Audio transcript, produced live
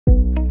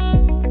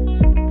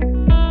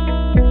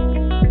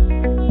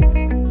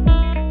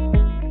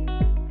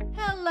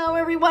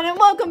everyone, and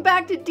welcome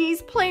back to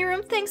Dee's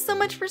Playroom. Thanks so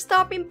much for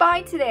stopping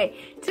by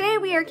today. Today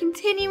we are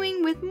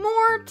continuing with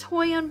more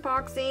toy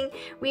unboxing.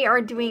 We are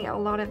doing a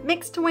lot of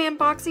mixed toy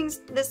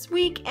unboxings this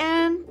week,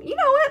 and you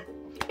know what?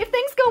 If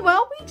things go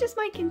well, we just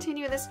might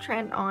continue this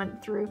trend on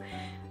through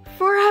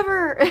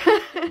forever.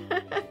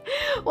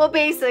 Well,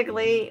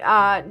 basically,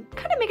 kind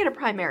of make it a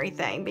primary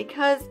thing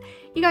because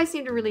you guys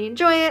seem to really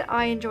enjoy it.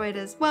 I enjoy it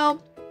as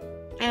well.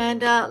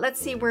 And let's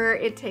see where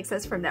it takes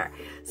us from there.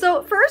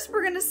 So first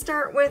we're going to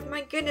start with,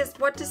 my goodness,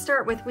 what to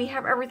start with. We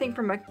have everything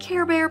from a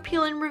Care Bear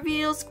Peel and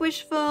Reveal,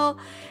 Squishville,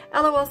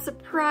 L.O.L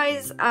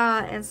Surprise,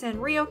 and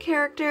Sanrio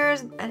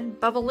characters, and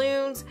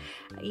Bubiloons.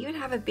 I even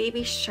have a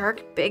Baby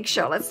Shark Big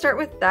Show. Let's start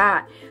with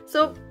that.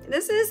 So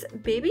this is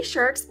Baby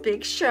Shark's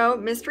Big Show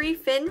Mystery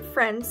Fin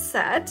Friend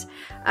set.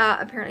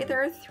 Apparently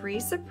there are 3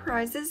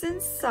 surprises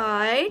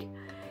inside.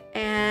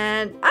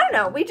 And I don't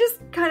know, we just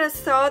kind of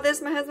saw this,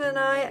 my husband and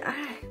I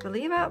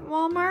believe at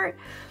Walmart,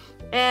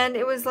 and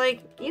it was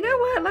like, you know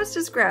what, let's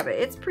just grab it.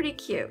 It's pretty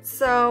cute.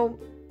 So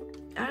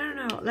I don't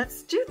know,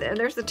 let's do that.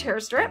 There's the tear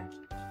strip,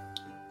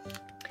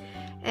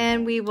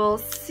 and we will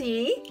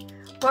see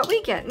what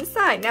we get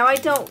inside. Now, I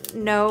don't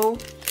know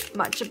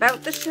much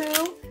about the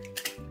show.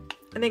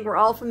 I think we're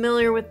all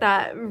familiar with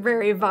that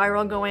very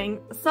viral going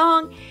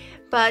song.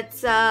 But,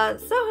 so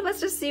let's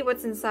just see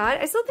what's inside.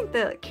 I still think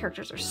the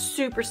characters are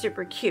super,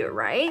 super cute,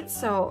 right?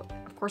 So,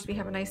 of course, we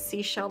have a nice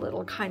seashell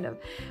little kind of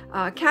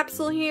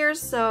capsule here.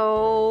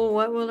 So,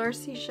 what will our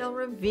seashell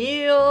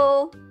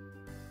reveal?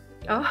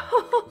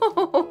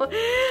 Oh,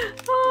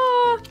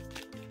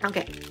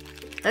 okay.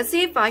 Let's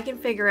see if I can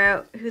figure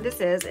out who this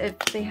is, if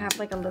they have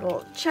like a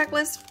little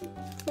checklist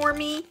for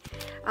me.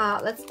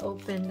 Let's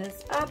open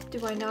this up.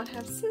 Do I not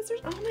have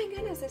scissors? Oh my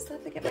goodness, I still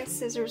have to get my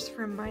scissors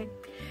from my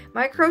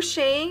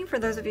crocheting. For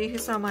those of you who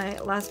saw my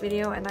last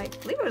video, and I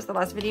believe it was the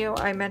last video,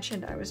 I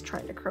mentioned I was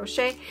trying to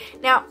crochet.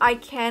 Now, I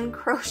can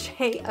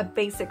crochet a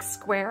basic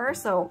square,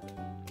 so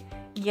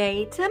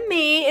yay to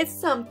me. It's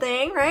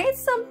something, right? It's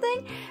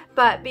something.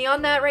 But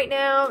beyond that right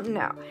now,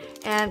 no.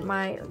 And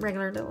my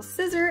regular little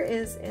scissor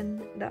is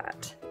in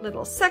that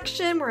little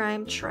section where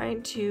I'm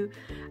trying to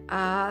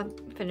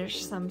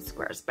finish some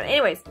squares. But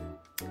anyways,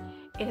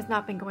 it has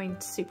not been going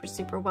super,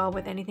 super well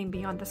with anything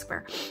beyond the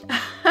square.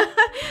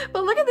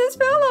 But look at this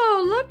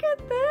fellow. Look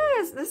at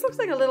this. This looks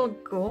like a little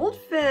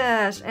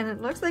goldfish. And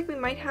it looks like we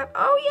might have,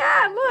 oh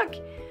yeah, look.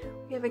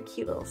 We have a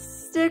cute little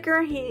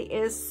sticker. He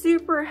is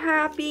super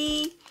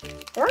happy.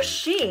 Or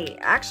she.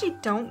 I actually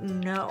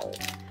don't know.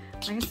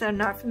 Like I said, I'm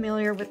not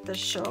familiar with the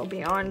show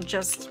beyond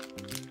just,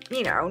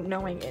 you know,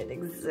 knowing it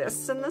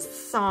exists in the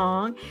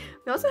song.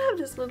 We also have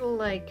this little,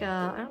 like,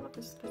 I don't know if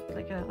this is supposed to be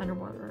like an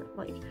underwater,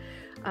 like,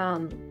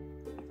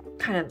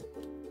 kind of,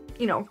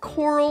 you know,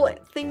 coral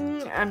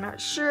thing. I'm not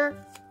sure.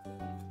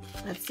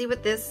 Let's see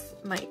what this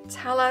might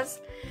tell us.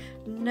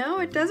 No,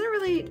 it doesn't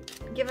really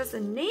give us a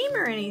name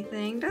or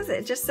anything, does it?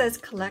 It just says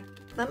collect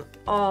them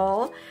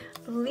all. I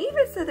believe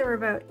it said there were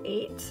about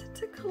 8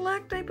 to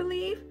collect, I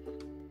believe.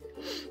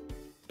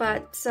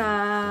 But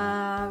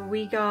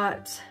we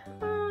got,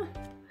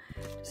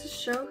 just to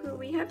show who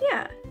we have,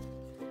 yeah.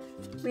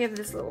 We have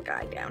this little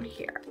guy down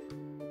here.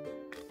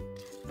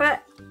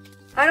 But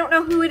I don't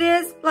know who it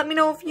is. Let me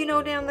know if you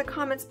know down in the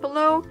comments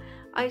below.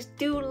 I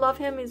do love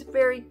him. He's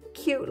very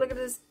cute. Look at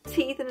his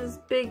teeth and his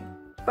big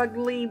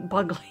bugly.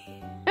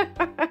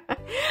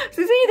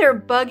 So it's either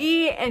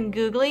buggy and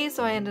googly,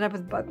 so I ended up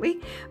with bugly.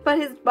 But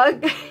his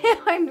bug,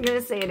 I'm going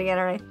to say it again,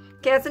 alright?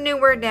 Okay, that's a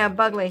new word now,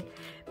 bugly.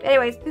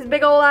 Anyways, his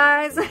big old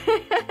eyes.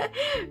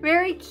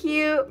 Very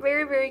cute.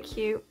 Very, very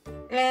cute.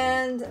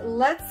 And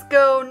let's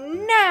go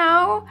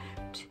now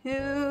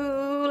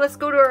to, let's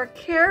go to our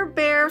Care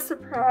Bear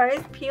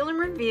Surprise Peel and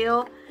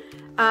Reveal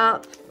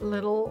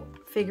little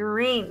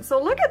figurine.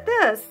 So look at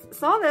this.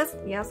 Saw this,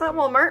 yes, at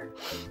Walmart.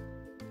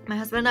 My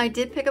husband and I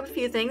did pick up a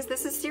few things.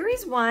 This is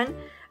series 1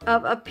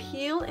 of a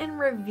Peel and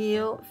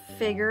Reveal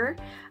figure.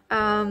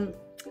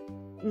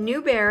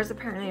 New bears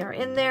apparently are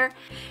in there.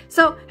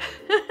 So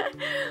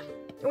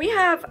we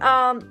have,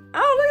 oh,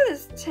 look at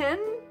this, 10,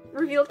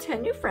 reveal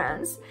 10 new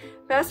friends.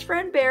 Best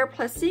friend bear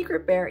plus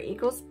secret bear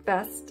equals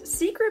best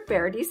secret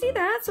bear. Do you see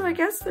that? So I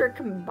guess they're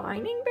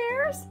combining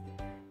bears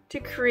to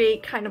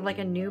create kind of like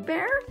a new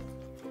bear.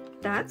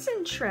 That's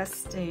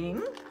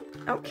interesting.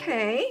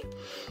 Okay,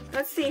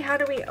 let's see, how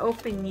do we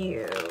open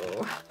you?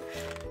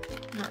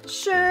 Not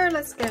sure.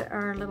 Let's get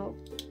our little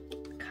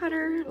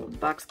cutter, little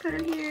box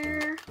cutter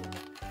here.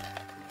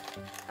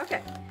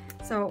 Okay,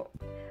 so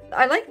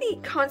I like the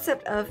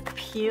concept of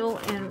peel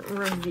and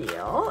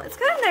reveal. It's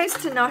kind of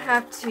nice to not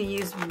have to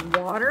use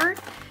water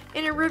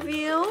in a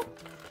reveal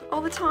all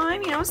the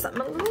time, you know,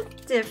 something a little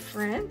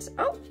different.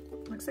 Oh,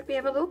 looks like we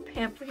have a little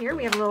pamphlet here.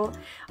 We have a little,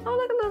 oh,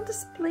 look, a little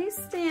display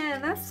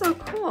stand. That's so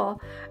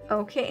cool.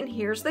 Okay, and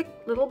here's the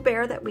little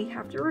bear that we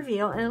have to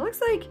reveal. And it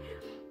looks like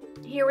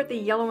here with the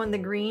yellow and the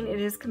green, it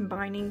is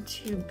combining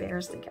 2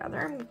 bears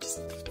together. I'm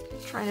just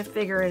trying to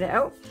figure it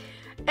out.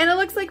 And it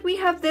looks like we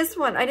have this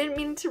one. I didn't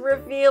mean to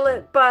reveal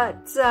it,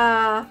 but,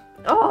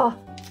 oh,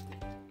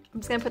 I'm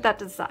just gonna put that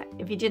to the side.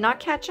 If you did not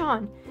catch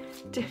on,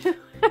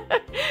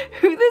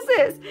 who this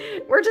is.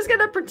 We're just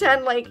gonna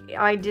pretend like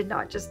I did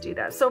not just do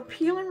that. So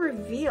peel and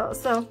reveal.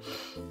 So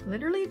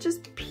literally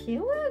just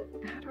peel it.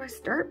 How do I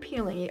start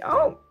peeling it?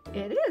 Oh,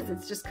 it is.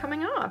 It's just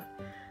coming off.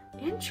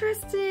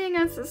 Interesting.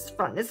 This is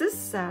fun. This is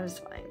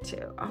satisfying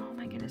too. Oh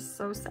my goodness,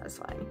 so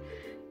satisfying.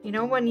 You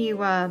know when you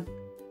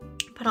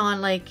put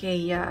on like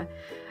a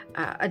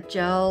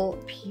gel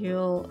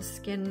peel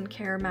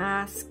skincare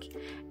mask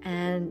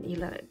and you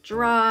let it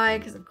dry,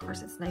 because of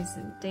course it's nice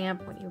and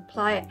damp when you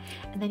apply it,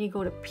 and then you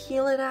go to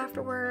peel it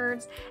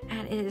afterwards,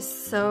 and it is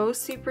so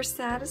super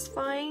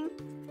satisfying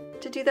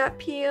to do that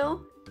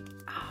peel.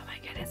 Oh my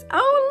goodness.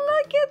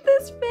 Oh, look at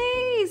this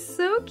face.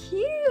 So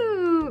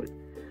cute.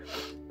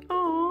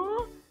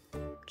 Oh.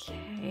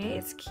 Okay,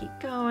 let's keep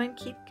going,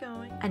 keep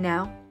going. And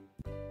now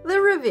the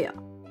reveal.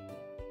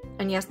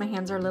 And yes, my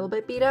hands are a little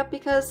bit beat up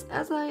because,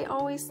 as I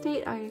always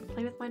state, I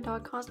play with my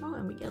dog Cosmo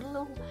and we get a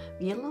little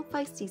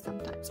feisty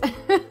sometimes.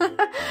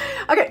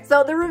 Okay,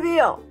 so the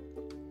reveal.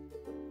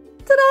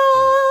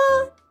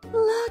 Ta-da!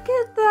 Look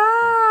at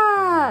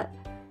that!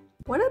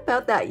 What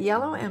about that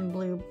yellow and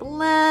blue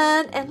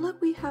blend? And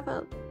look, we have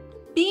a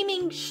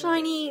beaming,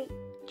 shiny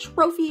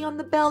trophy on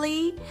the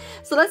belly.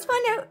 So let's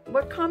find out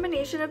what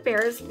combination of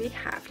bears we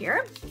have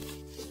here.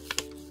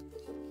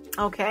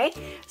 Okay,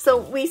 so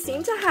we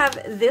seem to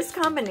have this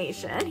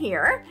combination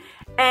here,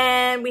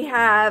 and we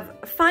have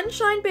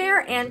Funshine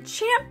Bear and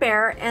Champ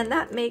Bear, and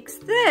that makes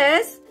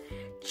this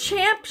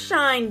Champ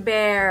Shine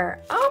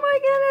Bear. Oh my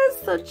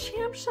goodness, so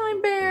Champ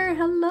Shine Bear,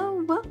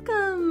 hello,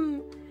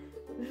 welcome.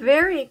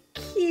 Very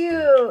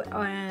cute.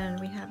 Oh, and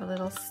we have a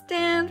little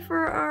stand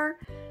for our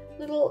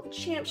little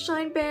Champ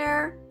Shine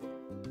Bear.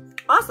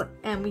 Awesome,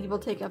 and we will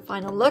take a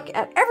final look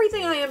at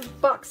everything I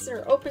unboxed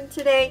or opened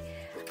today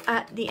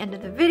at the end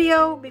of the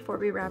video before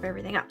we wrap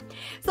everything up.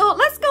 So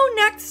let's go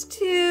next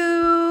to,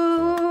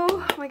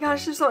 oh my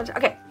gosh, there's so much.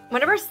 Okay,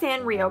 one of our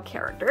Sanrio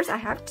characters. I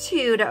have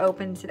 2 to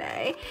open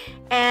today,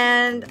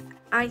 and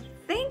I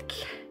think,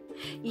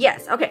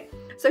 yes, okay.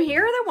 So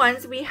here are the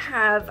ones we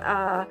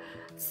have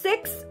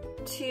 6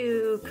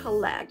 to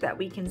collect that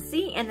we can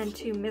see, and then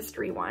 2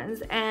 mystery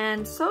ones.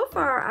 And so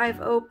far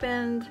I've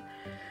opened,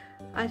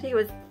 I think it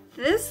was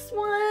this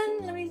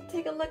one. Let me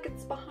take a look.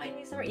 It's behind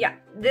me somewhere. Yeah,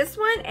 this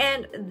one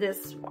and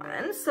this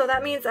one. So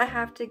that means I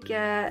have to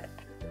get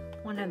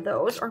one of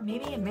those, or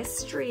maybe a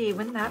mystery.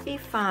 Wouldn't that be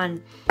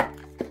fun?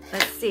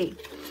 Let's see.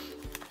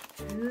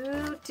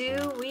 Who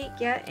do we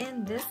get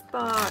in this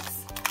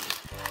box?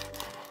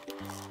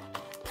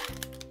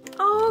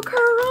 Oh,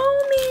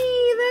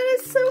 Kuromi! That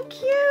is so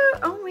cute.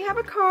 Oh, we have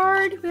a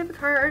card. We have a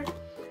card.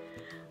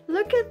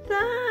 Look at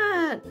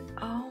that.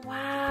 Oh,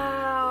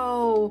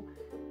 wow.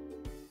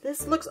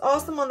 This looks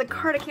awesome on the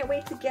card. I can't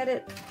wait to get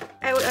it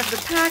out of the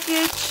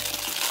package.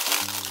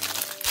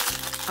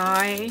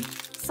 I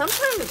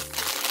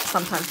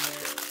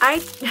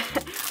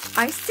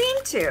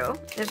seem to,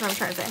 is what I'm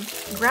trying to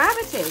say,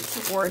 gravitate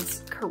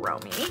towards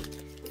Kuromi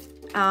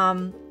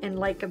in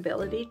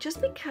likability,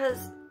 just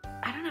because,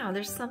 I don't know,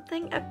 there's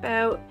something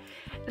about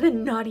the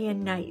naughty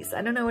and nice.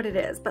 I don't know what it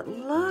is, but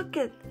look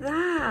at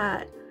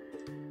that.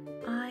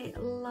 I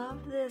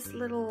love this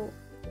little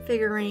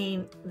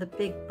figurine, the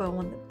big bow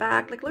on the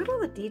back. Like, look at all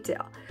the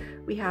detail.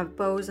 We have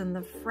bows in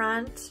the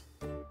front,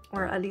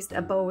 or at least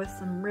a bow with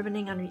some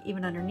ribboning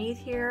even underneath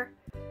here.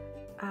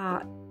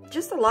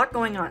 Just a lot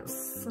going on.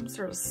 Some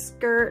sort of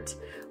skirt.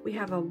 We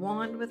have a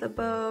wand with a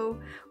bow.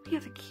 We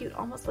have a cute,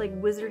 almost like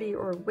wizardy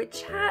or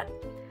witch hat.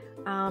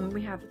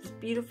 We have this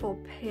beautiful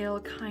pale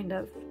kind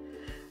of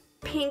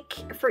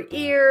pink for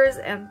ears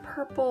and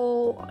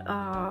purple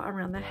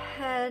around the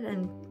head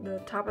and the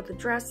top of the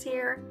dress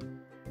here.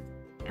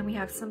 And we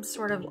have some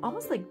sort of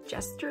almost like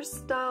jester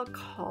style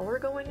collar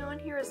going on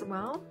here as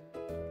well.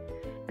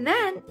 And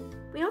then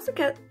we also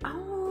get,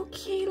 oh,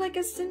 okay, like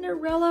a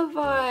Cinderella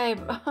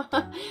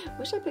vibe.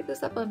 Wish I picked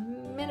this up a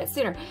minute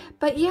sooner.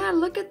 But yeah,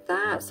 look at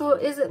that. So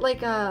is it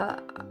like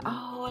a,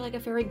 oh, like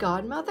a fairy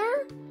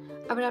godmother?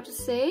 I would have to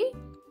say.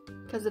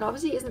 Because it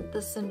obviously isn't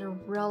the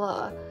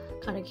Cinderella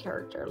kind of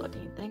character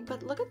looking thing.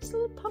 But look at this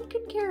little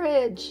pumpkin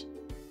carriage.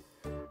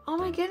 Oh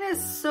my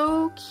goodness,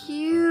 so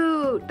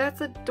cute.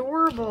 That's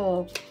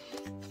adorable.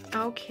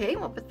 Okay,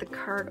 we'll put the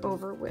card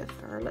over with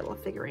our little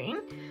figurine.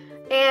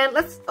 And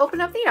let's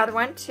open up the other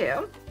one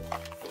too.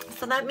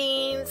 So that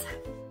means,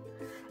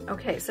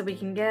 okay, so we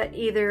can get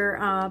either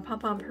Pom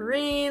Pom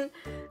Purine,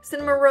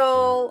 Cinema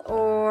Roll,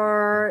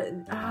 or,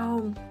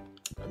 oh,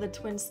 the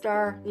twin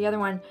star, the other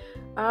one.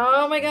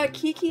 Oh my god,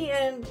 Kiki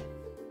and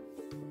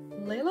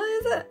Layla,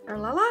 is it? Or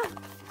Lala?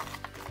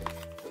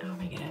 Oh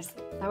my goodness,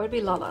 that would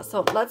be Lala.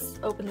 So let's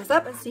open this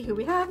up and see who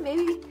we have.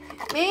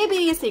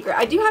 Maybe a secret.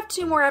 I do have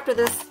 2 more after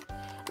this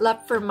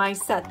left for my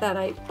set that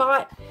I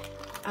bought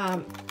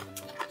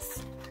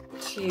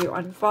to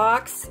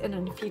unbox in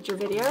a future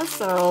video.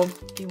 So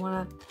if you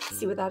want to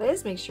see what that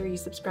is, make sure you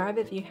subscribe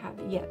if you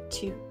haven't yet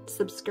to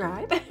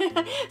subscribe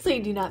so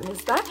you do not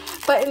miss that.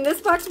 But in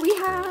this box we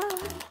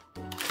have,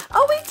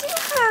 oh, we do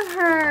have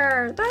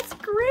her. That's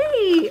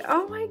great. pretty.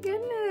 Oh my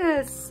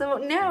goodness. So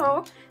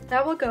now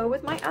that will go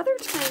with my other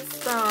twin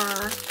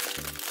star.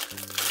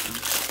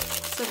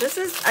 So this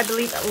is, I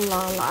believe,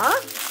 Lala.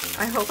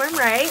 I hope I'm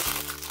right.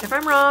 If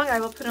I'm wrong, I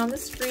will put it on the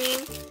screen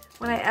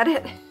when I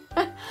edit.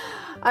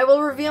 I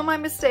will reveal my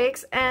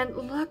mistakes, and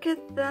look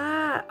at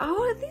that.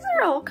 Oh, these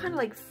are all kind of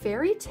like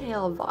fairy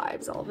tale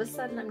vibes. All of a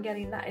sudden I'm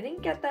getting that. I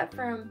didn't get that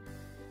from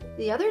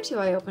the other two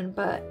I opened,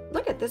 but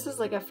look at this is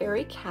like a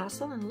fairy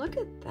castle, and look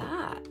at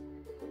that.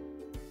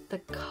 The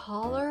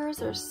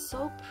colors are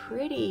so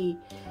pretty.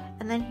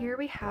 And then here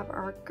we have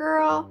our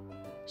girl.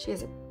 She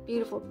has a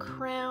beautiful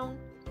crown,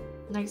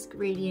 nice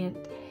gradient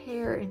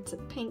hair into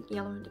pink,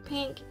 yellow into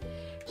pink.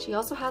 She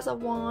also has a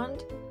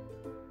wand.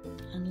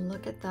 And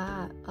look at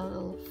that, a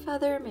little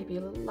feather, maybe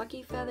a little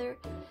lucky feather.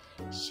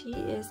 She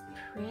is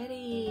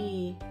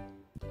pretty.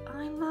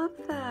 I love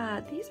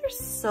that. These are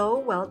so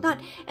well done.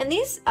 And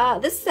these,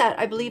 this set,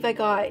 I believe I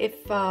got, if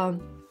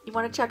you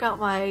want to check out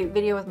my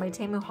video with my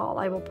Temu haul,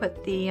 I will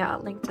put the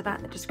link to that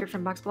in the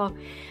description box below.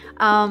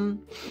 I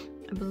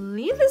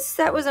believe this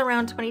set was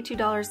around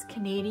 $22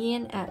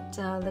 Canadian at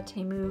the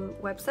Temu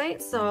website.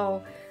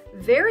 So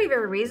very,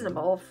 very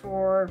reasonable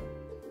for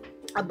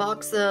a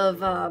box of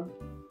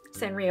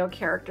Sanrio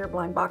character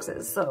blind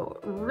boxes. So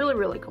really,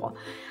 really cool.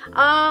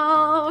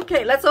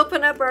 Okay, let's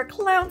open up our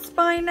Clown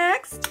Spy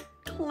next.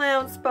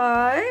 Clown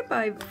Spy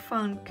by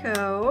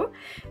Funko.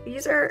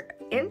 These are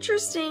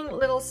interesting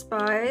little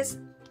spies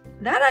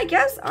that I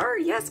guess are,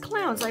 yes,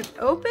 clowns. I've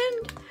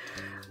opened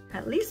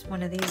at least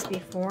one of these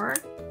before.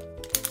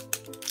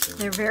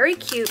 They're very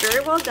cute,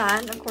 very well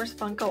done. Of course,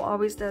 Funko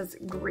always does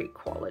great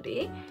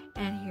quality.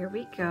 And here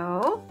we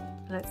go.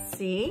 Let's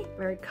see,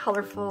 very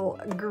colorful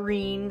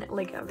green,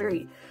 like a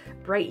very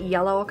bright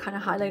yellow, kind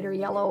of highlighter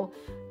yellow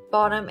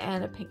bottom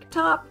and a pink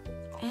top.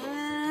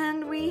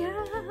 And we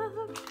have,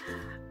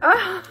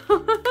 oh,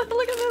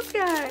 look at this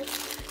guy.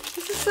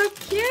 This is so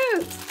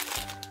cute.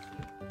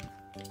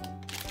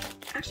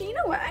 Actually, you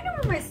know what? I know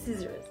where my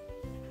scissors.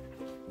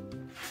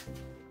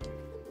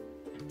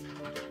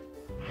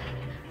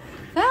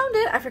 Found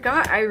it. I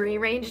forgot I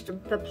rearranged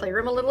the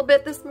playroom a little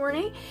bit this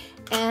morning,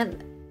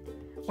 and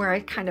where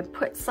I kind of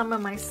put some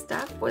of my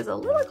stuff was a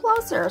little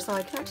closer so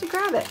I can actually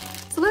grab it.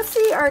 So let's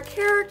see our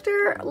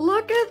character.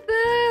 Look at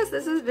this.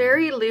 This is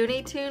very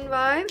Looney Tune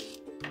vibe.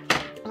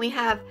 We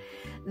have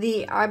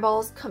the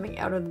eyeballs coming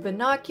out of the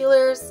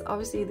binoculars.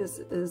 Obviously this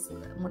is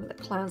one of the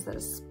clowns that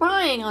is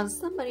spying on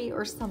somebody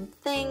or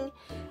something,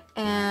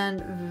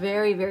 and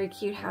very, very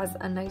cute. Has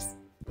a nice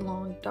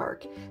long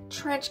dark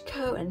trench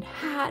coat and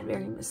hat,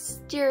 very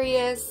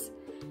mysterious.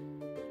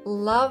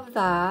 Love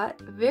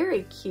that.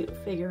 Very cute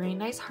figurine.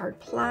 Nice hard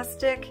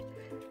plastic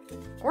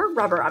or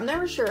rubber. I'm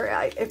never sure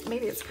if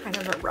maybe it's kind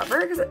of a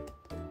rubber because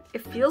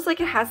it feels like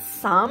it has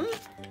some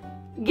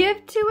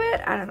give to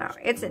it. I don't know.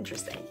 It's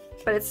interesting,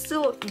 but it's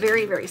still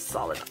very, very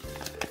solid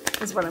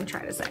is what I'm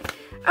trying to say.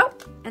 Oh,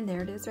 and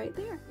there it is right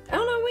there. Oh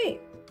no,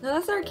 wait. No,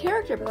 that's our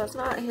character, but that's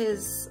not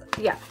his,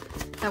 yeah,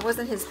 that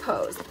wasn't his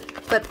pose,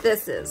 but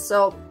this is.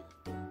 So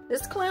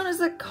this clown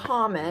is a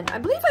common. I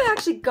believe I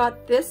actually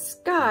got this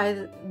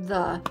guy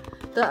the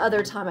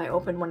other time I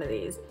opened one of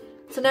these.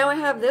 So now I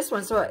have this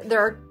one. So there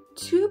are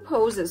two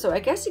poses. So I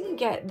guess you can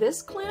get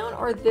this clown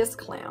or this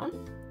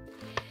clown.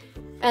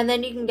 And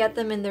then you can get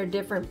them in their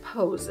different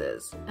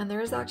poses. And there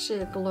is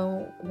actually a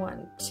glow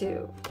one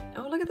too.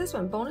 Oh, look at this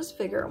one. Bonus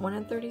figure, 1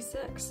 in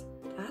 36.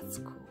 That's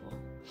cool.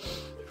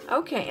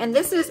 Okay, and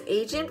this is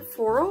Agent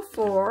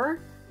 404.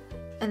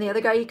 And the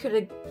other guy you could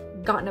have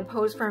gotten a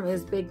pose from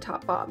is Big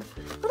Top Bob.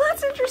 Well,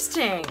 that's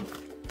interesting.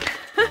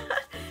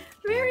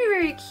 Very,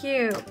 very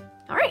cute.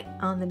 All right,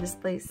 on the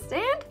display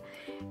stand.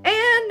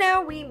 And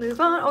now we move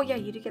on. Oh yeah,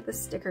 you did get the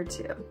sticker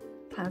too.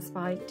 Clown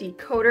Spy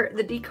decoder.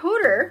 The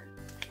decoder,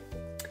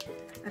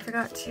 I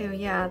forgot to,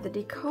 yeah, the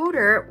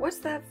decoder, what's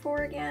that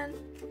for again?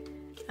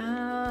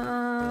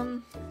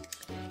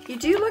 You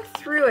do look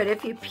through it.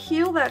 If you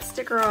peel that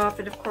sticker off,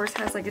 it of course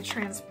has like a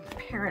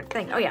transparent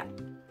thing. Oh yeah.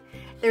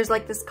 There's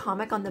like this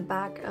comic on the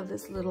back of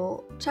this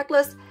little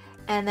checklist,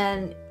 and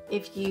then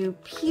if you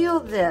peel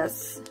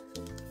this,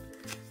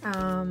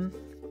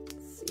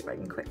 let's see if I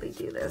can quickly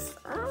do this.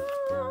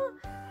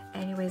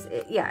 Anyways,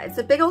 yeah, it's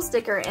a big old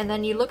sticker, and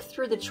then you look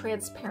through the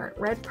transparent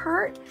red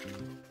part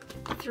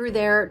through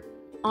there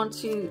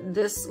onto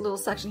this little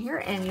section here,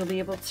 and you'll be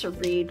able to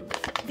read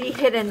the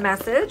hidden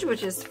message,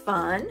 which is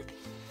fun.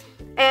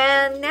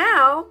 And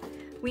now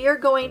we are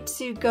going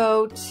to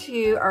go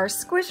to our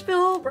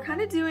Squishville. We're kind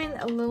of doing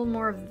a little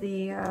more of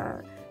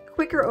the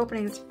quicker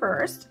openings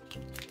first.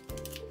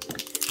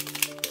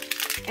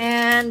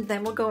 And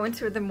then we'll go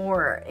into the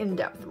more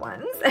in-depth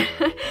ones.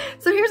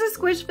 So here's a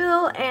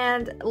Squishville,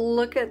 and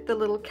look at the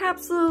little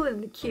capsule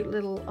and the cute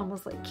little,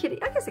 almost like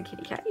kitty, I guess a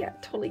kitty cat. Yeah,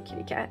 totally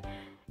kitty cat.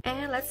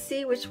 And let's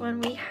see which one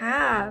we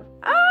have.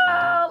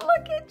 Oh,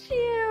 look at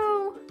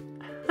you.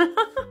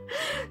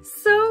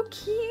 So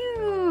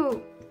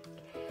cute.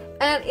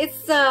 And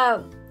it's,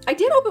 I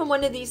did open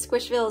one of these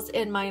Squishvilles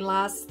in my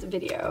last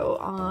video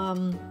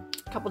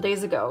a couple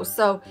days ago.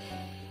 So,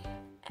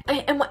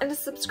 And a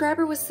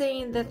subscriber was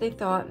saying that they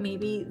thought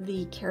maybe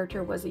the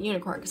character was a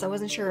unicorn, because I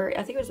wasn't sure.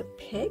 I think it was a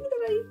pig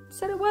that I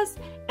said it was.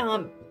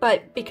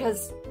 But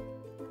because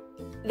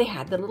they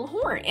had the little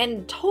horn,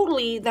 and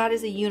totally that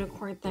is a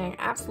unicorn thing,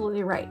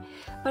 absolutely right.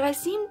 But I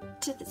seem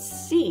to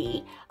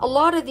see a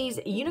lot of these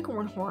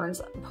unicorn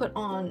horns put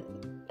on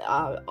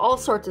all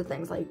sorts of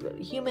things, like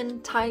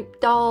human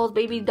type dolls,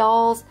 baby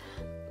dolls,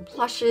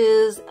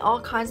 plushes, all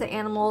kinds of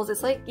animals.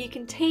 It's like you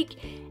can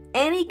take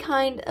any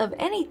kind of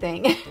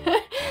anything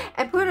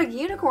and put a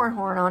unicorn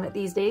horn on it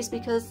these days,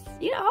 because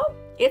you know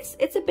it's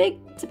a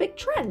big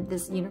trend,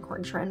 this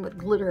unicorn trend with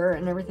glitter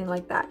and everything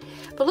like that.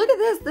 But look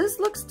at this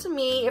looks to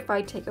me, if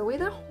I take away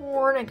the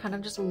horn and kind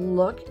of just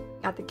look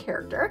at the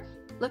character,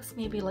 looks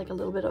maybe like a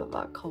little bit of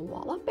a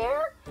koala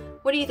bear.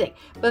 What do you think?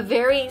 But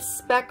very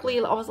speckly,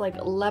 almost like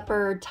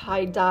leopard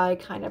tie-dye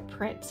kind of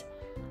print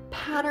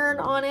pattern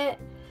on it.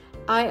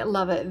 I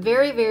love it.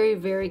 Very, very,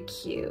 very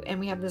cute. And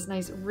we have this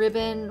nice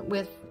ribbon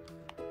with,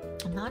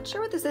 I'm not sure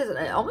what this is.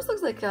 It almost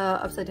looks like a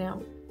upside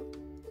down,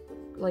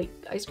 like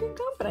ice cream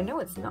cone, but I know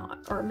it's not.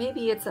 Or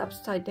maybe it's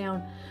upside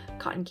down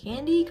cotton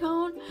candy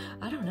cone.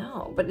 I don't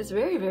know, but it's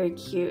very, very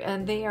cute.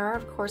 And they are,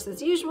 of course,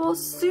 as usual,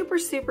 super,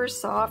 super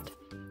soft.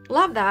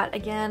 Love that.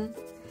 Again,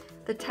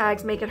 the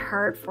tags make it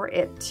hard for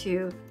it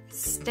to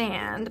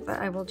stand, but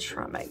I will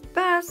try my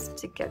best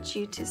to get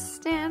you to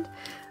stand.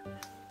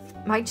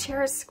 My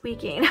chair is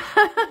squeaking.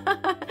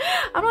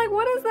 I'm like,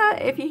 what is that?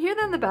 If you hear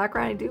that in the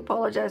background, I do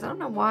apologize. I don't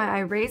know why. I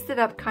raised it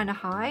up kind of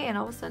high, and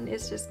all of a sudden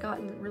it's just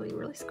gotten really,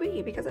 really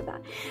squeaky because of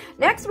that.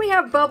 Next, we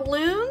have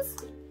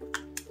Bubiloons.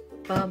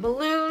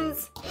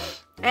 Bubiloons.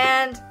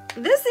 And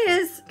this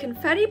is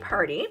Confetti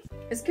Party.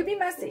 This could be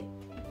messy.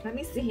 Let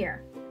me see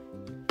here.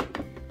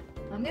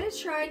 I'm going to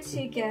try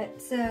to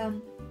get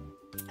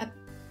a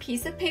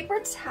piece of paper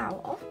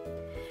towel,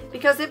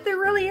 because if there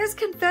really is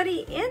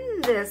confetti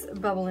in this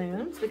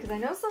Bubiloons, because I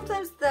know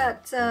sometimes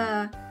that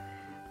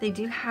they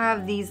do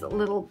have these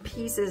little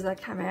pieces that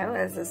come out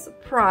as a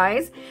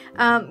surprise,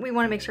 we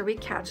want to make sure we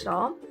catch it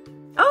all.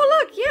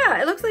 Oh look,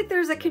 yeah, it looks like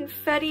there's a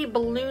confetti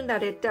balloon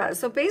that it does.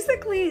 So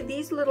basically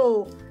these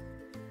little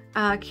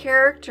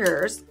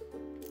characters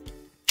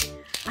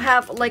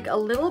have like a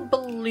little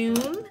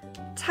balloon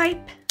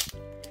type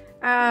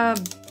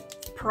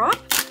prop,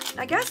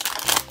 I guess,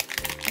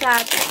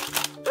 that's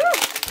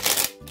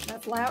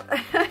loud,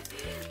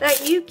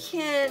 that you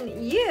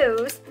can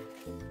use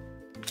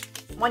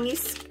when you,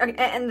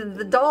 and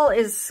the doll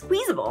is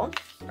squeezable,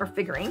 or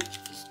figuring,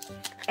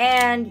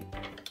 and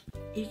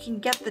you can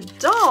get the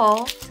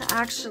doll to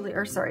actually,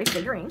 or sorry,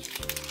 figuring,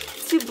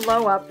 to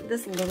blow up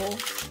this little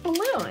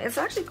balloon. It's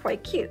actually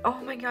quite cute.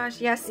 Oh my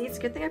gosh, yes, see, it's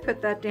a good thing I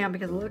put that down,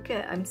 because look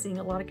at, I'm seeing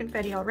a lot of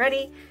confetti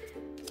already.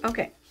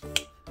 Okay.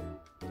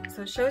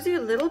 So it shows you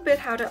a little bit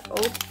how to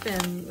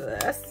open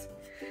this.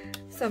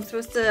 So I'm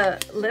supposed to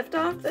lift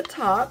off the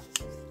top.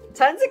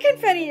 Tons of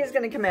confetti is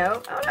going to come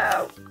out. Oh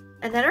no.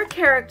 And then our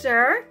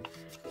character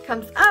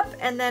comes up,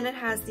 and then it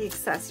has the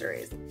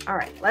accessories. All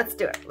right, let's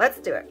do it. Let's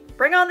do it.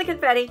 Bring on the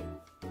confetti.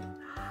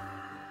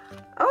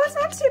 Oh, it's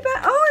not too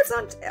bad. Oh, it's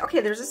not.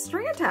 Okay, there's a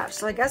string attached.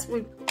 So I guess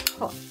we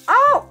pull.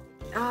 Oh!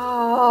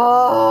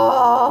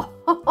 Oh!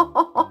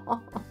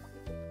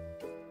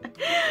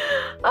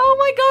 Oh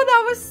my god,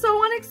 that was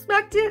so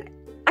unexpected.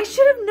 I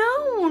should have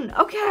known.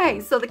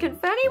 Okay, so the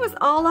confetti was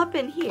all up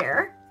in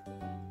here.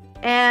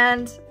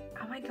 And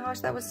oh my gosh,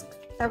 that was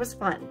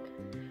fun.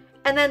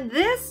 And then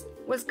this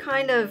was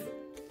kind of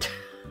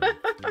that's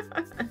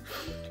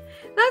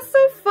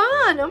so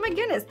fun. Oh my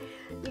goodness.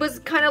 It was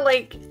kind of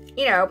like,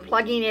 you know,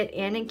 plugging it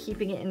in and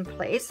keeping it in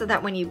place so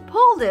that when you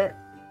pulled it,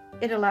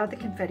 it allowed the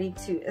confetti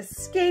to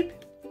escape.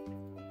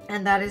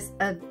 And that is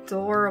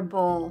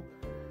adorable.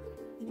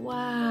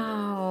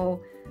 Wow,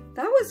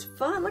 that was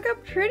fun. Look how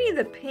pretty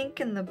the pink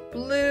and the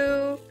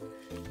blue.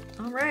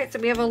 All right, so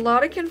we have a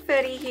lot of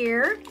confetti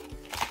here.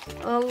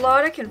 A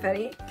lot of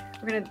confetti.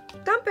 We're gonna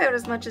dump out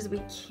as much as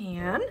we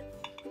can.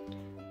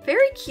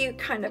 Very cute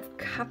kind of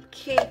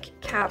cupcake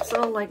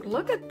capsule. Like,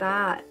 look at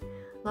that.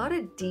 A lot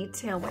of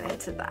detail went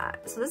into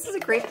that. So this is a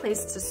great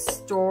place to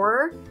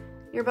store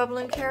your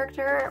Bubiloon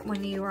character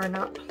when you are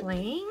not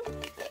playing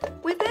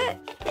with it.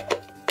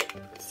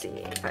 Let's see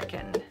if I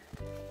can,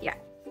 yeah.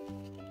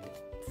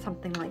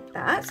 Something like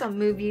that. So I'll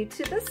move you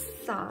to the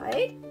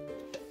side.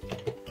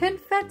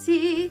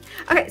 Confetti.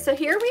 Okay, so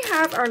here we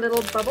have our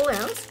little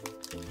Bubiloons.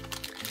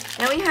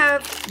 Now we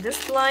have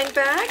this blind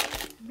bag.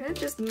 I'm gonna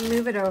just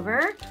move it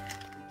over.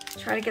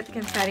 Try to get the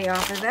confetti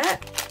off of it.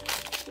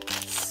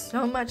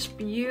 So much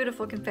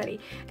beautiful confetti.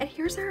 And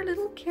here's our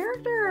little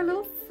character, our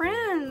little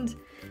friend.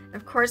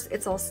 Of course,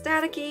 it's all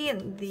staticky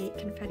and the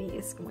confetti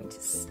is going to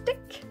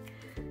stick.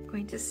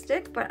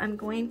 But I'm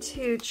going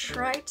to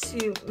try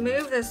to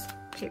move this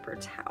paper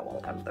towel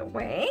out of the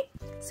way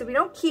so we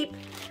don't keep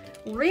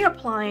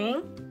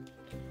reapplying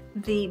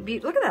the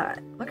look at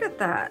that, look at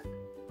that,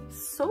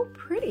 so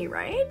pretty,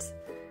 right?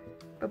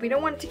 But we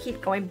don't want it to keep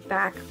going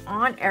back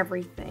on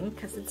everything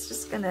because it's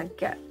just gonna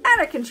get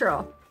out of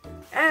control.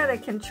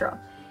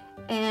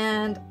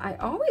 And I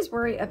always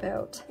worry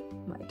about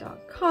my dog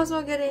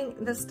Cosmo getting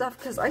this stuff,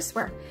 because I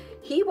swear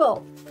he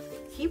will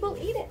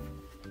eat it.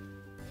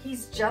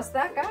 He's just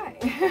that guy.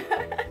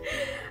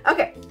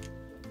 Okay,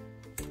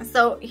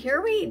 so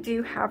here we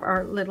do have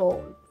our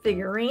little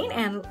figurine,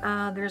 and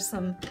there's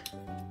a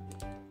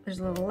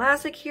little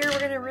elastic here. We're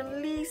gonna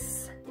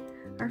release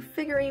our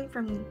figurine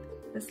from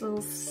this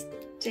little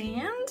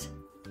stand,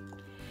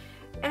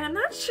 and I'm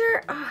not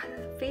sure,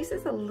 the face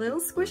is a little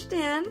squished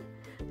in.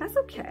 That's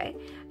okay.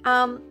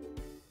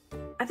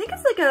 I think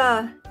it's like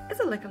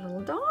a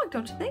little dog,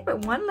 don't you think?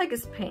 But one leg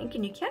is pink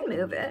and you can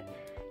move it.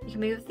 You can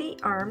move the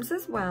arms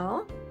as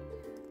well.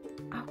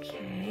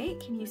 Okay,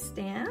 can you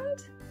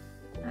stand?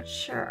 Not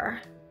sure.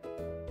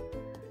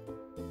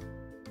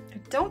 I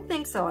don't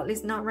think so, at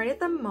least not right at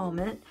the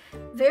moment.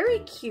 Very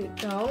cute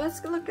though. Let's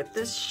go look at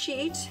this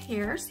sheet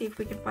here, see if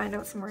we can find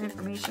out some more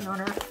information on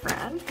our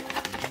friend.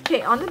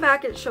 Okay, on the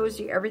back it shows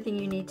you everything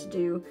you need to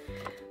do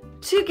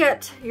to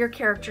get your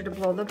character to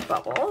blow the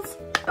bubbles.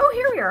 Oh,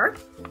 here we are.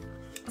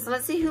 So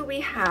let's see who we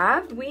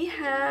have. We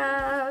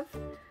have,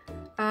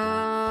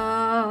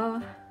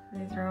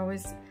 these are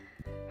always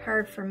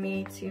hard for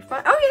me to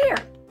find. Oh yeah,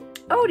 here,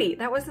 Odie,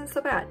 that wasn't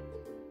so bad.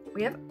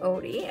 We have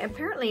Odie.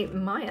 Apparently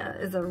Maya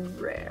is a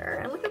rare,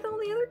 and look at all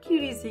the other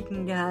cuties you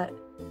can get.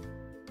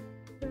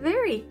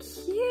 Very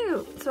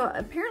cute. So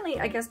apparently,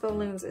 I guess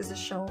Bubiloons is a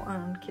show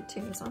on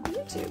Kidtoons on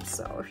YouTube.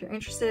 So if you're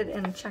interested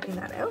in checking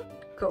that out,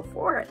 go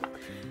for it.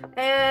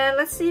 And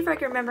let's see if I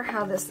can remember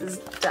how this is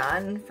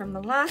done from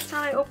the last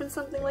time I opened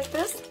something like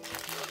this.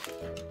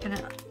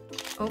 Gonna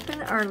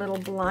open our little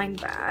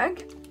blind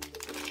bag.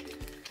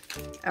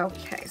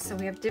 Okay, so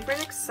we have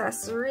different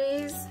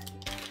accessories.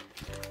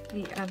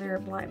 The other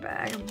blind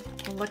bag.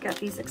 We'll look at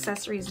these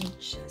accessories in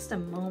just a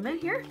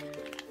moment here.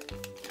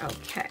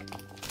 Okay.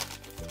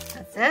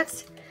 That's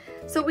it.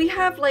 So we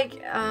have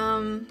like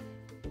some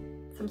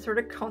sort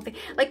of cone thing.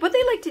 Like what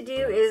they like to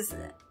do is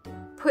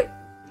put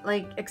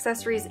like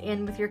accessories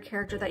in with your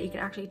character that you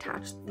can actually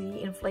attach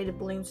the inflated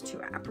balloons to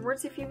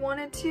afterwards if you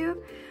wanted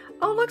to.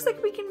 Oh, looks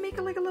like we can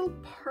make like a little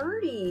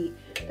party.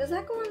 Does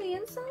that go on the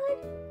inside?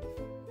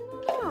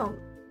 I don't know.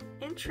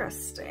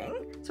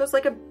 Interesting. So it's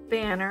like a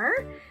banner.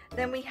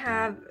 Then we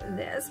have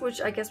this,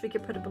 which I guess we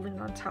could put a balloon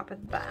on top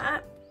of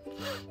that,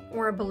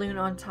 or a balloon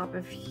on top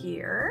of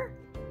here.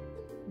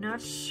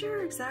 Not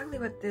sure exactly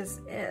what this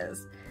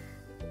is.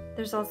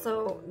 There's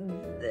also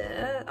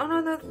this. Oh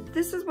no,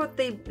 this is what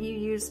you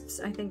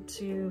used, I think,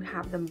 to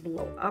have them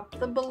blow up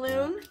the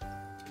balloon.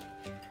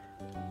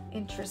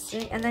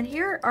 Interesting. And then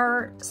here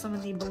are some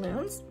of the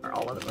balloons, or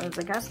all of the balloons,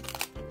 I guess.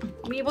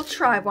 We will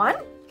try one.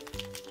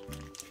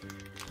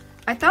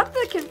 I thought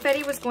the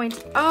confetti was going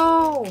to,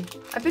 oh,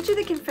 I bet you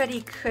the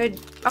confetti could,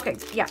 okay,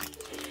 yeah.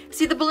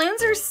 See, the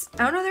balloons are,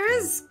 oh no, there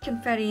is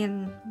confetti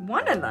in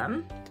one of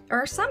them,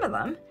 or some of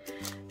them.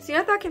 See,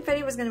 I thought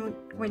confetti was going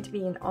to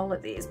be in all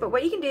of these, but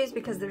what you can do is,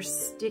 because they're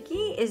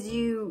sticky, is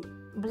you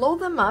blow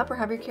them up, or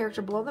have your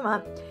character blow them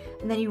up,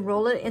 and then you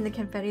roll it in the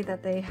confetti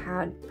that they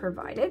had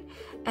provided,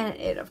 and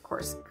it, of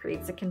course,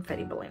 creates a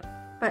confetti balloon.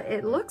 But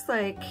it looks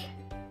like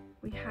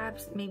we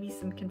have maybe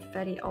some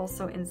confetti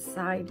also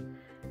inside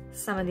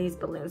some of these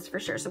balloons for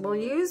sure. So we'll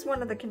use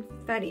one of the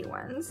confetti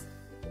ones.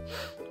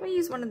 We'll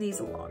use one of these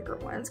longer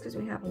ones because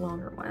we have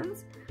longer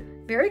ones.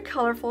 Very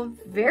colorful,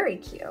 very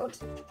cute.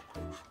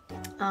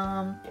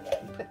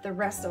 Put the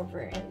rest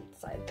over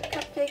inside the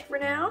cupcake for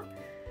now.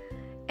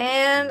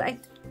 And I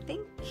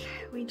think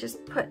we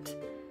just put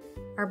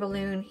our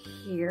balloon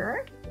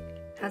here.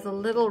 It has a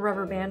little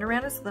rubber band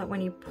around it so that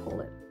when you pull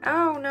it,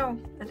 oh no,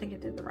 I think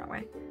it did the wrong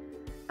way.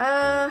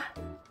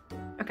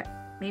 Okay,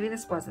 maybe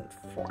this wasn't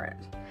for it.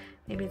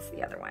 Maybe it's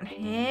the other one.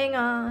 Hang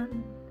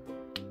on.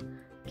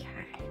 Okay.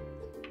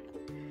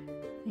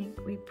 I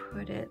think we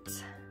put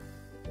it.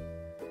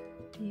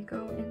 Do you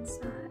go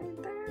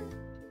inside there?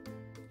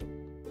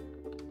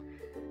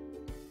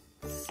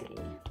 Let's see.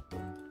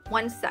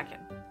 1 second.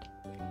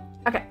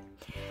 Okay.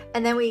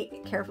 And then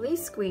we carefully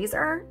squeeze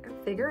our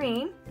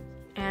figurine,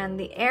 and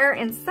the air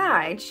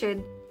inside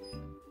should,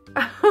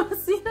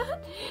 see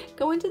that?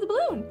 Go into the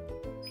balloon.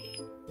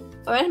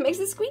 Oh, and it makes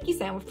a squeaky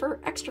sound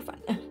for extra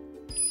fun.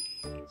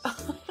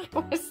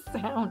 What a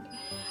sound.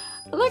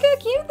 Look how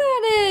cute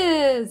that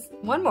is.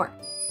 One more.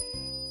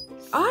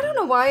 Oh, I don't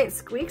know why it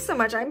squeaks so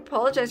much. I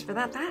apologize for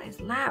that. That is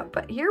loud.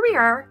 But here we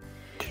are.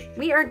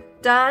 We are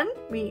done.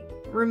 We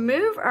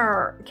remove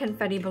our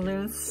confetti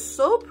balloons.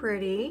 So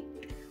pretty.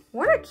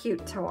 What a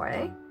cute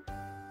toy.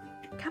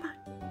 Come on.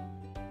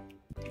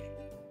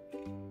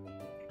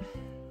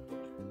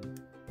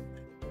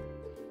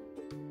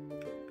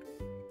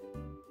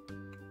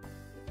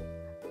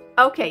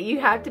 Okay, you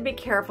have to be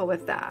careful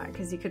with that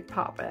because you could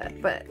pop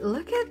it. But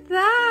look at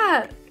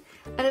that.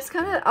 And it's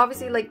kind of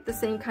obviously like the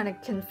same kind of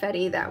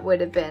confetti that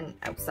would have been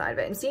outside of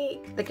it. And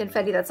see the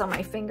confetti that's on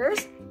my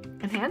fingers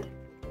and hand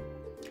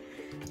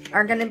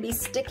are going to be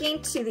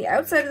sticking to the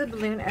outside of the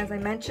balloon, as I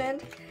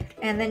mentioned.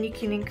 And then you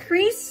can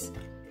increase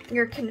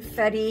your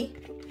confetti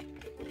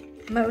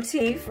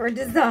motif or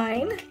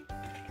design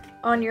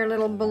on your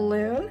little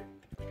balloon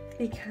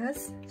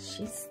because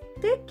she's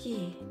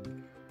sticky.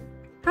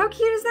 How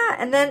cute is that?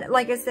 And then,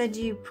 like I said,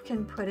 you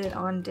can put it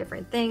on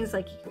different things.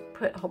 Like you can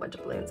put a whole bunch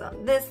of balloons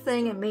on this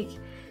thing and make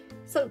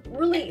some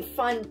really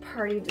fun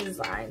party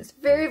designs.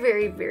 Very,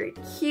 very, very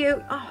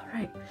cute. All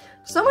right.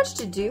 So much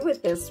to do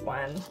with this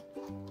one.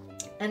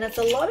 And it's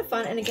a lot of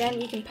fun. And again,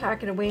 you can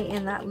pack it away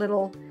in that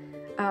little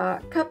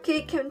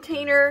cupcake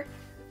container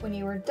when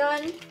you are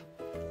done.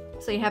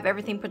 So you have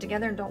everything put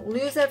together and don't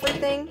lose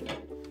everything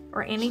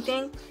or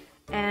anything.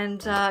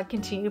 And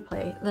continue to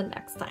play the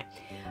next time.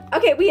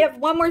 Okay, we have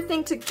one more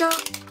thing to go.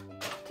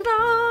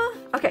 Ta-da!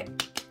 Okay,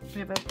 we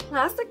have a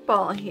plastic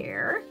ball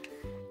here.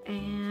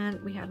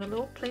 And we have a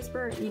little place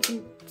where you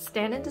can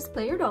stand and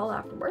display your doll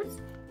afterwards.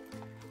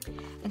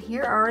 And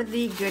here are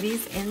the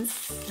goodies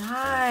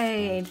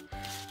inside.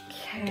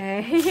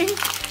 Okay.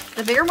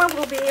 The bigger one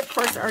will be, of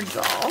course, our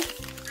doll.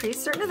 Pretty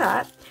certain of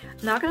that.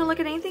 I'm not going to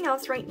look at anything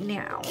else right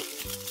now,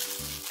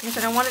 because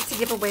I don't want it to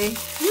give away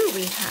who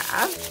we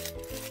have.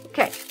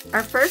 Okay,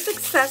 our first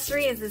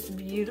accessory is this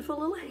beautiful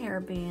little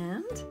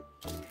hairband.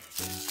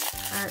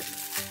 Our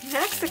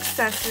next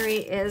accessory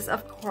is,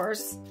 of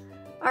course,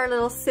 our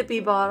little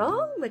sippy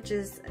bottle, which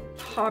is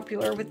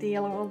popular with the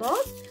L.O.L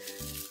dolls.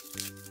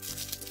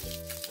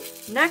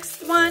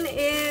 Next one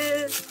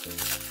is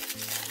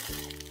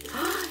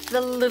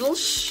the little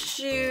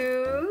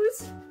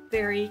shoes.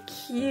 Very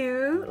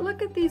cute.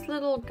 Look at these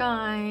little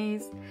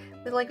guys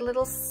with like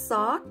little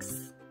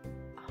socks.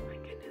 Oh my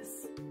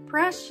goodness.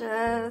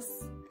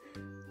 Precious.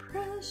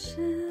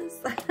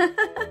 Precious.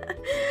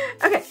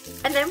 Okay,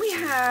 and then we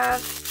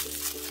have,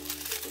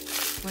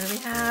 what do we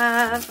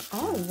have?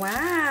 Oh,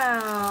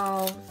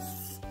 wow.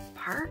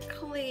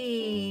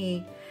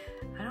 Sparkly.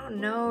 I don't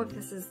know if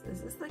this is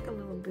this like a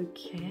little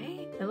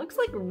bouquet? It looks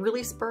like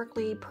really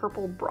sparkly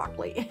purple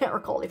broccoli or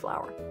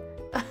cauliflower.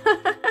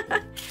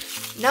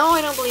 No,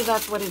 I don't believe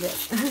that's what it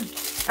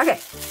is. Okay,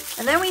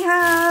 and then we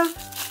have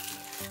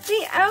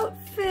the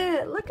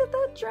outfit. Look at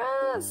that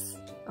dress.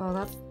 Oh,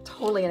 that's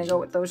totally gonna go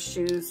with those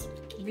shoes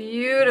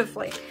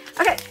beautifully.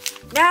 Okay,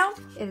 now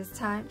it is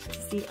time to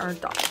see our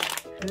doll.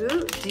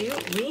 Who do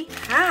we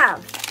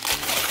have?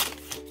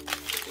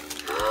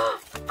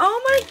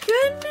 Oh my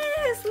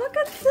goodness, look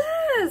at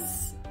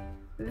this.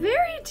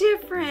 Very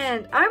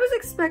different. I was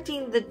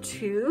expecting the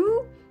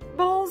two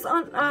balls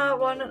on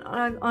one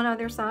on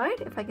either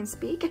side, if I can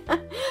speak.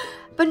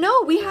 But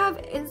no, we have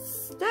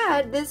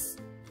instead this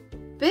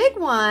big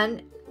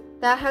one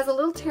that has a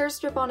little tear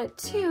strip on it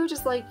too,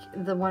 just like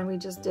the one we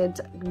just did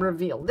to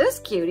reveal this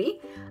cutie.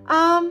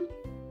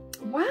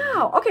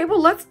 Wow. Okay,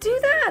 well, let's do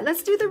that.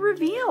 Let's do the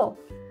reveal.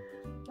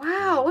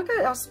 Wow, look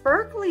at how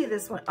sparkly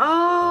this one.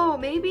 Oh,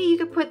 maybe you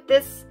could put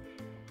this.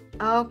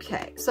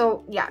 Okay,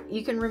 so yeah,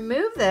 you can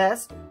remove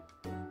this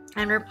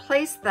and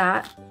replace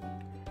that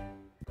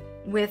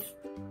with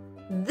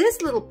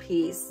this little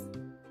piece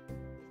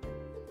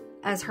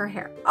as her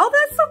hair. Oh,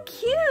 that's so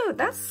cute.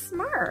 That's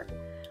smart.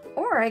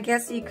 Or I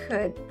guess you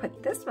could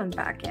put this one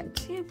back in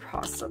too,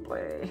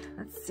 possibly.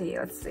 Let's see,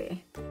 let's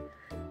see.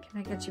 Can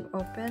I get you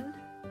open?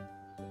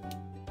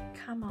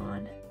 Come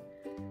on.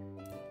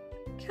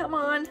 Come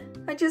on.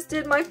 I just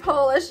did my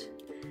polish.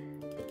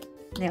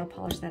 Nail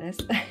polish, that is.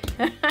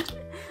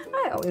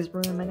 I always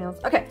ruin my nails.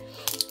 Okay.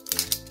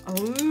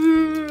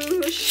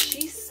 Oh,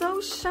 she's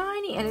so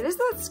shiny. And it is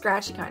that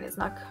scratchy kind. It's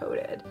not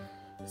coated.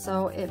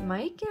 So it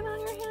might get on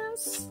your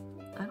hands.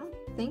 I don't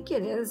think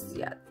it is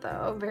yet,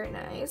 though. Very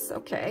nice.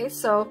 Okay,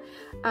 so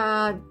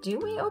do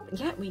we open?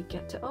 Yeah, we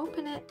get to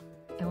open it.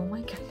 Oh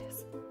my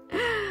goodness.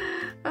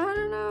 I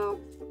don't know.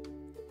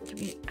 Do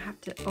we have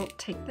to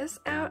take this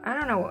out? I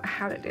don't know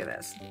how to do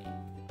this.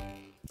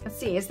 Let's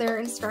see. Is there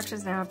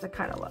instructions now? I have to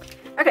kind of look.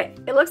 Okay,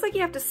 it looks like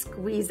you have to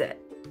squeeze it.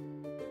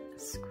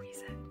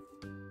 Squeeze it.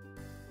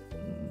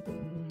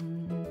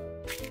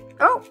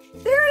 Oh,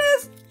 there it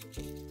is.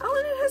 Oh,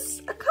 and it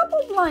has a couple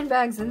blind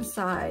bags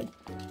inside.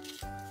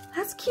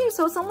 That's cute.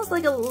 So it's almost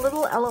like a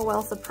little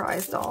L.O.L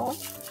surprise doll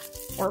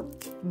or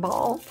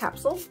ball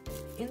capsule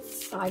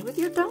inside with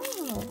your doll.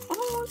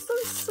 Oh, so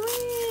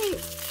sweet.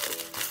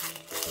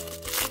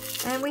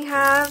 And we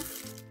have,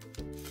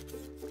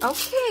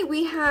 okay,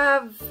 we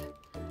have,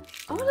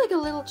 oh, like a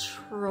little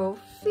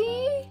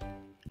trophy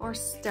or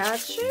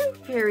statue.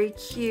 Very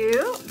cute.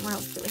 What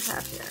else do we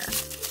have here?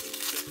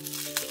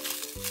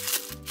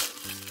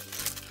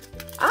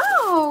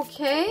 Oh,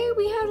 okay.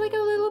 We have like a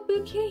little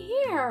bouquet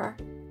here.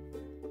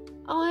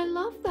 Oh, I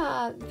love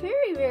that.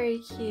 Very, very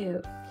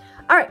cute.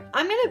 All right,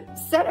 I'm gonna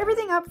set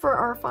everything up for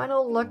our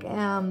final look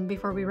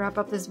before we wrap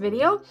up this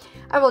video.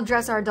 I will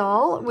dress our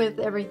doll with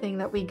everything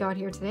that we got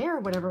here today, or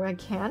whatever I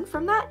can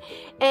from that.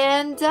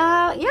 And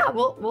yeah,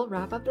 we'll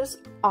wrap up this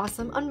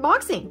awesome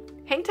unboxing.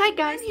 Hang tight,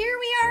 guys. And here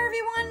we are,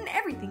 everyone.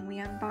 Everything we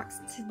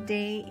unboxed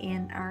today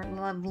in our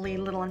lovely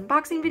little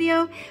unboxing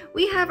video.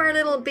 We have our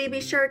little baby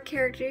shark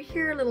character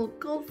here, a little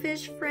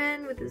goldfish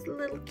friend with his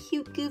little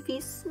cute, goofy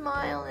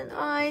smile and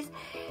eyes.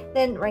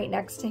 Then right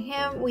next to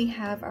him, we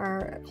have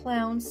our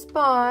clown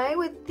spy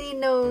with the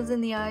nose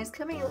and the eyes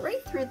coming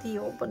right through the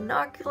old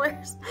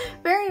binoculars.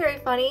 Very, very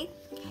funny.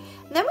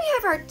 Then we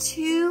have our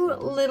two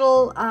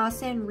little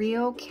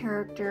Sanrio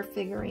character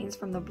figurines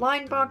from the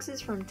blind boxes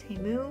from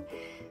Temu.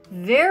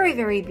 Very,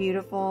 very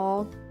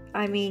beautiful.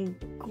 I mean,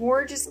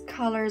 gorgeous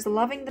colors.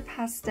 Loving the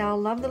pastel.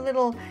 Love the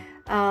little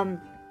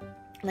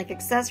like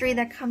accessory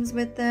that comes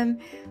with them.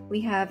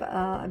 We have,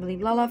 I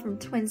believe, Lala from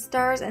Twin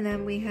Stars, and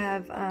then we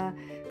have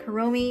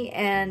Kuromi,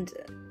 and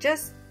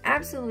just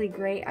absolutely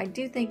great. I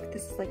do think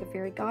this is like a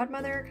fairy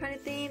godmother kind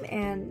of theme,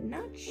 and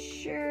not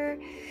sure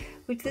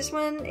which this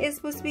one is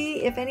supposed to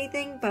be, if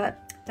anything,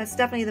 but that's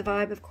definitely the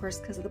vibe, of course,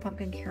 because of the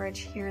pumpkin carriage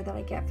here that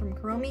I get from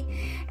Kuromi.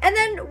 And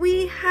then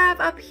we have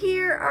up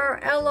here our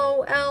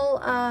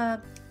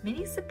L.O.L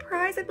mini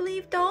surprise, I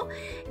believe, doll.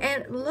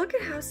 And look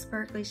at how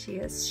sparkly she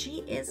is.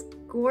 She is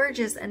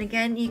gorgeous. And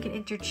again, you can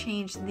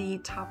interchange the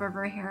top of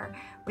her hair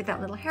with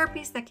that little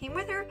hairpiece that came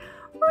with her,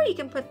 or you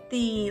can put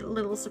the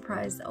little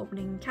surprise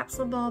opening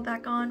capsule ball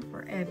back on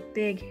for a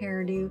big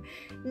hairdo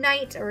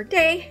night or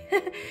day.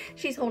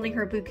 She's holding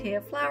her bouquet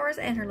of flowers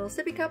and her little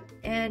sippy cup.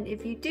 And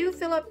if you do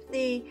fill up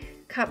the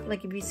cup,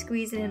 like if you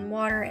squeeze it in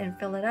water and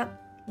fill it up,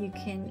 you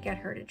can get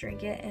her to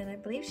drink it, and I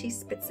believe she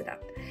spits it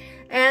up.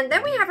 And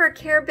then we have our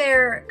Care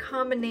Bear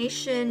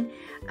combination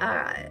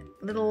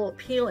little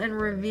peel and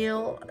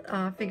reveal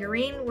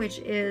figurine, which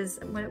is,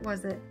 what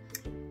was it?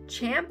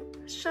 Champ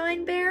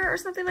Shine Bear or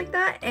something like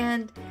that.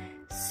 And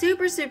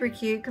super, super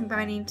cute,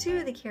 combining two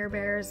of the Care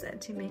Bears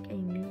to make a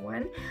new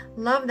one.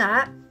 Love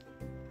that.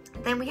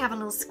 Then we have a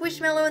little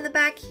Squishmallow in the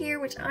back here,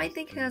 which I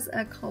think has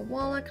a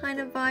koala kind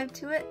of vibe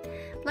to it.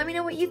 Let me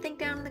know what you think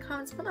down in the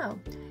comments below.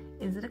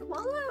 Is it a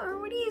koala, or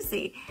what do you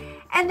see?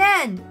 And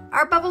then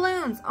our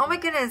Bubiloons. Oh my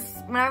goodness,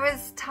 when I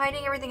was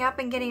tidying everything up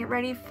and getting it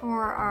ready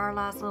for our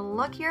last little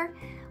look here,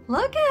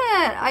 look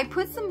at, I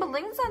put some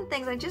balloons on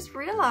things. I just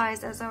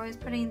realized as I was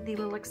putting the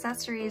little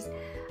accessories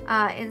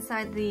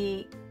inside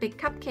the big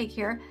cupcake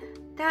here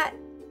that,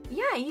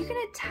 yeah, you can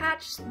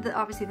attach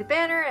obviously the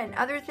banner and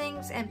other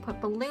things and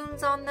put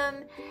balloons on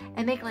them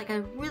and make like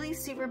a really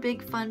super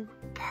big fun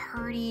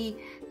party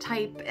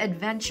type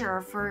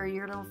adventure for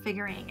your little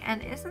figurine.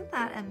 And isn't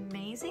that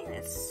amazing?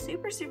 It's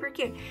super, super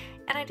cute.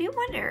 And I do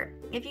wonder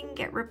if you can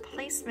get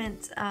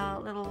replacement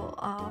little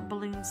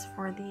balloons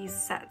for these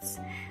sets.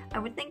 I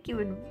would think you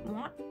would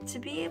want to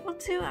be able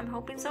to. I'm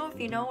hoping so. If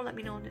you know, let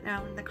me know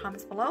down in the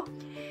comments below.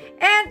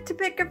 And to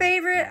pick a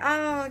favorite,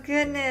 oh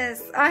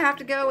goodness, I have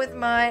to go with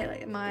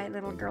my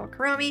little girl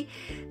Kuromi.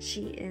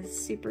 She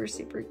is super,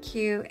 super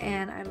cute,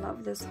 and I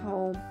love this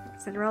whole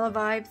Cinderella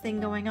vibe thing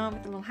going on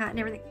with the little hat and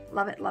everything.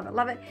 Love it, love it,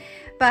 love it.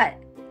 But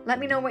let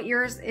me know what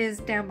yours is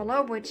down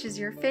below, which is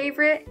your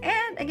favorite.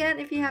 And again,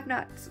 if you have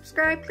not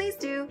subscribed, please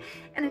do.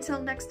 And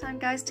until next time,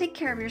 guys, take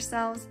care of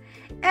yourselves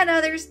and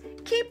others.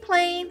 Keep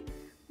playing.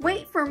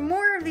 Wait for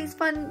more of these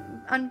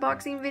fun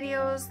unboxing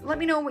videos. Let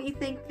me know what you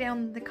think down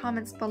in the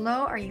comments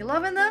below. Are you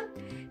loving them?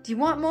 Do you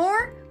want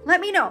more? Let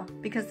me know,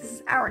 because this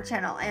is our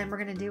channel and we're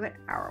gonna do it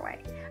our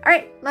way. All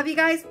right, love you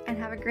guys and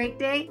have a great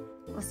day.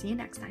 We'll see you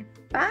next time.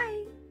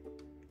 Bye.